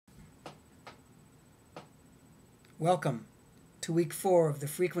Welcome to week 4 of the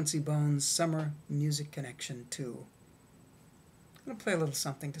Frequency Bones Summer Music Connection 2. I'm going to play a little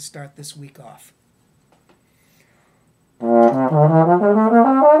something to start this week off. A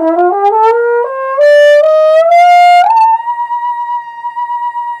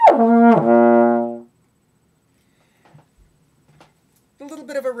little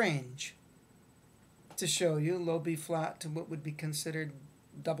bit of a range to show you, low B flat to what would be considered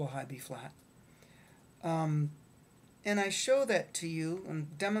double high B flat. And I show that to you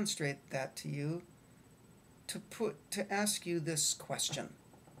and demonstrate that to you to ask you this question.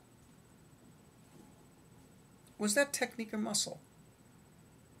 Was that technique or muscle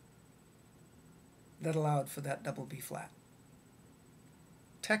that allowed for that double B flat?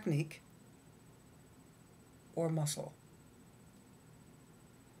 Technique or muscle?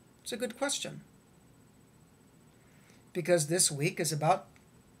 It's a good question, because this week is about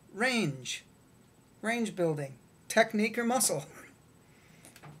range building, technique or muscle.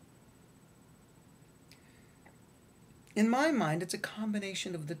 In my mind, it's a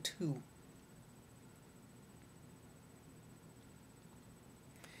combination of the two.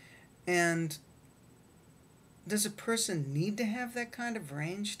 And does a person need to have that kind of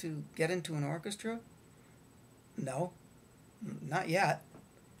range to get into an orchestra? No, not yet.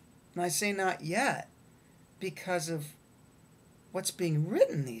 And I say not yet because of what's being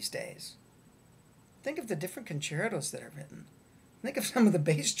written these days. Think of the different concertos that are written. Think of some of the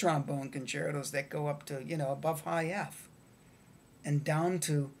bass trombone concertos that go up to, above high F and down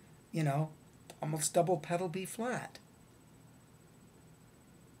to, almost double pedal B flat.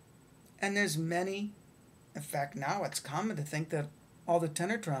 And there's many, in fact, now it's common to think that all the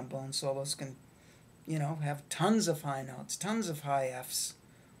tenor trombone solos can, have tons of high notes, tons of high Fs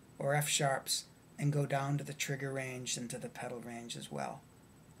or F sharps, and go down to the trigger range and to the pedal range as well.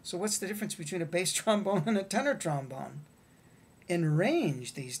 So what's the difference between a bass trombone and a tenor trombone? In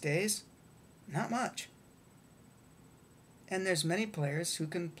range these days, not much. And there's many players who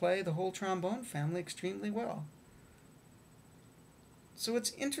can play the whole trombone family extremely well. So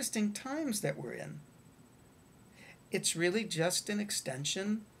it's interesting times that we're in. It's really just an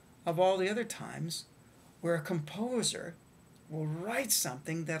extension of all the other times where a composer will write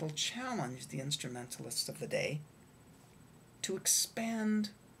something that'll challenge the instrumentalists of the day to expand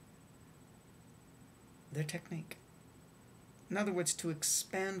their technique. In other words, to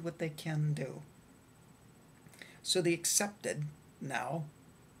expand what they can do. So the accepted now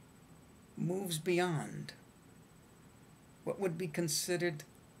moves beyond what would be considered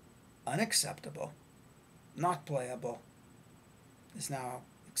unacceptable, not playable, is now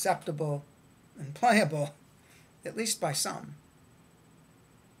acceptable and playable, at least by some.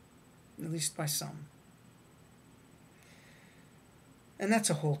 At least by some. And that's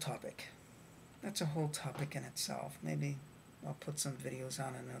a whole topic. That's a whole topic in itself. Maybe I'll put some videos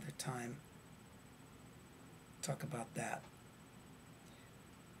on another time. Talk about that.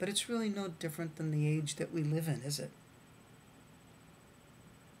 But it's really no different than the age that we live in, is it?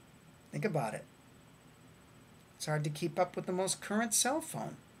 Think about it. It's hard to keep up with the most current cell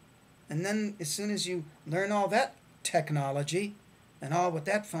phone. And then as soon as you learn all that technology and all what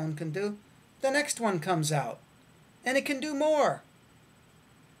that phone can do, the next one comes out. And it can do more.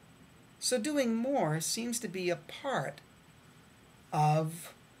 So doing more seems to be a part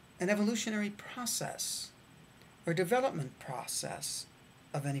of an evolutionary process or development process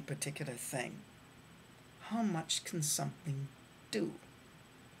of any particular thing. How much can something do?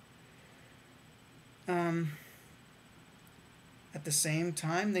 At the same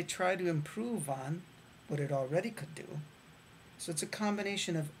time, they try to improve on what it already could do. So it's a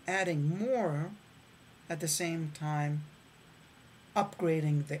combination of adding more, at the same time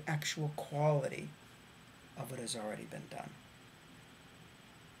upgrading the actual quality of what has already been done.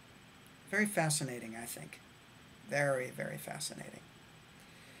 Very fascinating, I think. Very, very fascinating.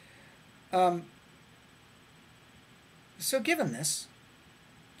 So given this,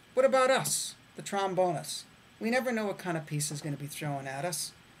 what about us, the trombonists? We never know what kind of piece is going to be thrown at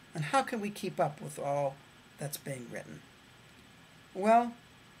us, and how can we keep up with all that's being written? Well,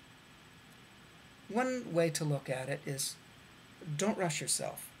 one way to look at it is don't rush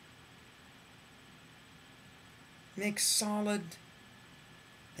yourself. Make solid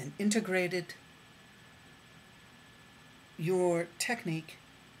and integrated your technique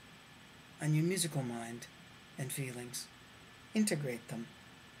and your musical mind and feelings. Integrate them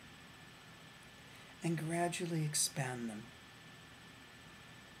and gradually expand them.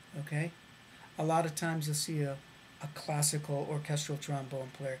 Okay? A lot of times you'll see a classical orchestral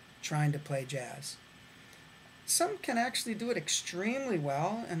trombone player trying to play jazz. Some can actually do it extremely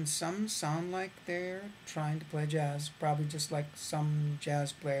well, and some sound like they're trying to play jazz, probably just like some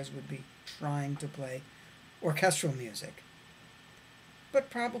jazz players would be trying to play orchestral music. But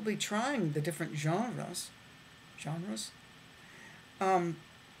probably trying the different genres, um,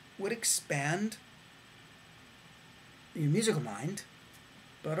 would expand your musical mind,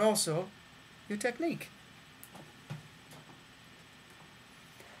 but also your technique.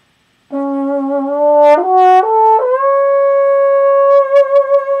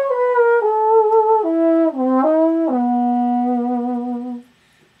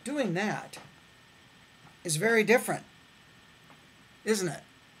 Doing that is very different, isn't it,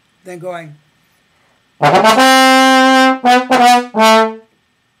 than going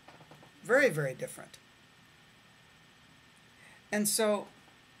very, very different. And so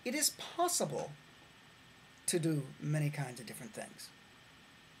it is possible to do many kinds of different things.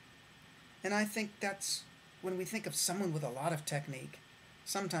 And I think that's when we think of someone with a lot of technique,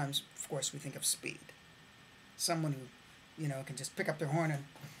 sometimes, of course, we think of speed. Someone who, can just pick up their horn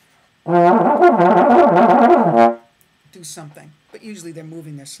and do something. But usually they're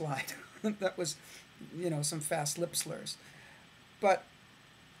moving their slide. That was, some fast lip slurs. But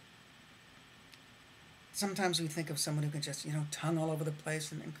sometimes we think of someone who can just, tongue all over the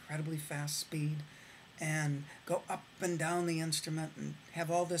place in incredibly fast speed and go up and down the instrument and have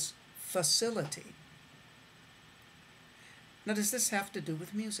all this facility. Now, does this have to do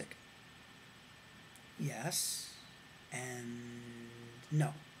with music? Yes and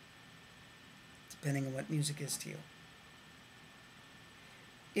no, depending on what music is to you.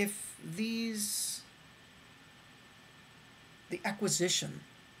 If the acquisition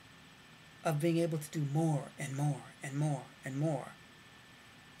of being able to do more and more and more and more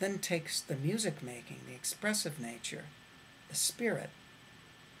then takes the music making, the expressive nature, the spirit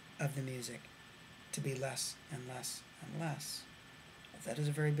of the music to be less and less and less, that is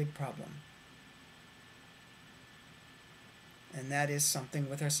a very big problem. And that is something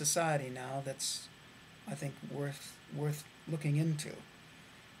with our society now that's, I think, worth looking into.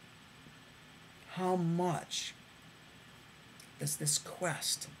 How much does this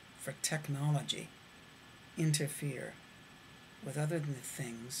quest for technology interfere with other than the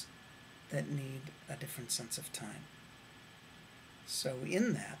things that need a different sense of time? So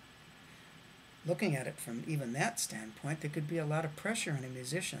in that, looking at it from even that standpoint, there could be a lot of pressure on a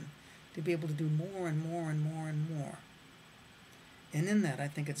musician to be able to do more and more and more and more. And in that, I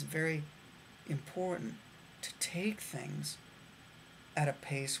think it's very important to take things at a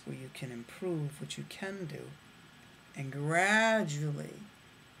pace where you can improve what you can do and gradually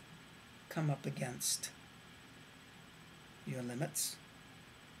come up against your limits,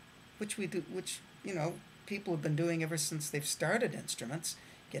 which people have been doing ever since they've started instruments.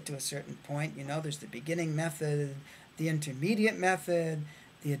 Get to a certain point, there's the beginning method, the intermediate method,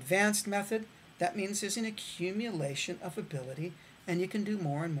 the advanced method. That means there's an accumulation of ability, and you can do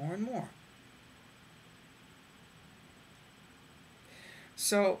more and more and more.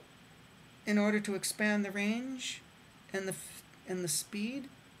 So, in order to expand the range and the speed,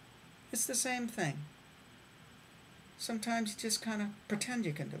 it's the same thing. Sometimes you just kind of pretend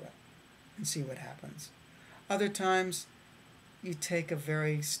you can do it and see what happens. Other times, you take a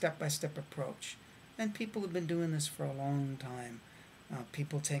very step-by-step approach. And people have been doing this for a long time.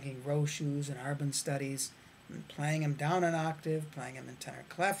 People taking Roshus and Arbin studies and playing them down an octave, playing them in tenor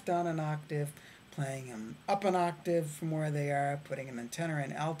clef down an octave, playing them up an octave from where they are, putting them in tenor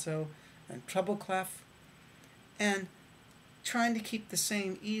and alto and treble clef, and trying to keep the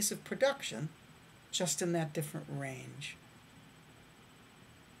same ease of production, just in that different range.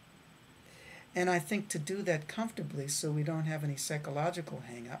 And I think to do that comfortably so we don't have any psychological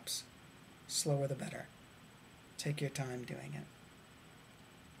hang-ups, slower the better. Take your time doing it.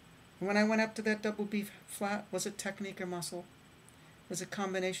 When I went up to that double B flat, was it technique or muscle? It was a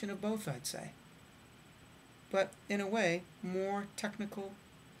combination of both, I'd say. But in a way, more technical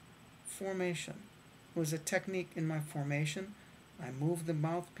formation. It was a technique in my formation. I moved the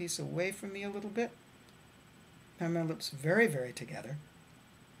mouthpiece away from me a little bit. Had my lips very, very together.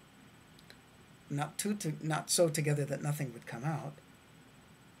 Not so together that nothing would come out.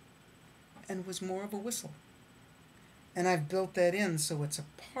 And was more of a whistle. And I've built that in so it's a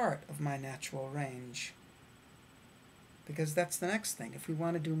part of my natural range. Because that's the next thing. If we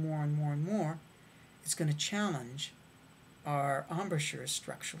want to do more and more and more, it's going to challenge our embouchure's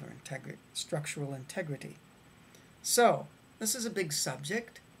structural integrity. So, this is a big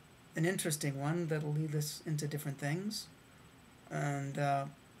subject, an interesting one that'll lead us into different things. And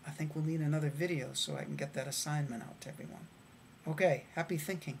I think we'll need another video so I can get that assignment out to everyone. Okay, happy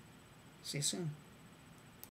thinking. See you soon.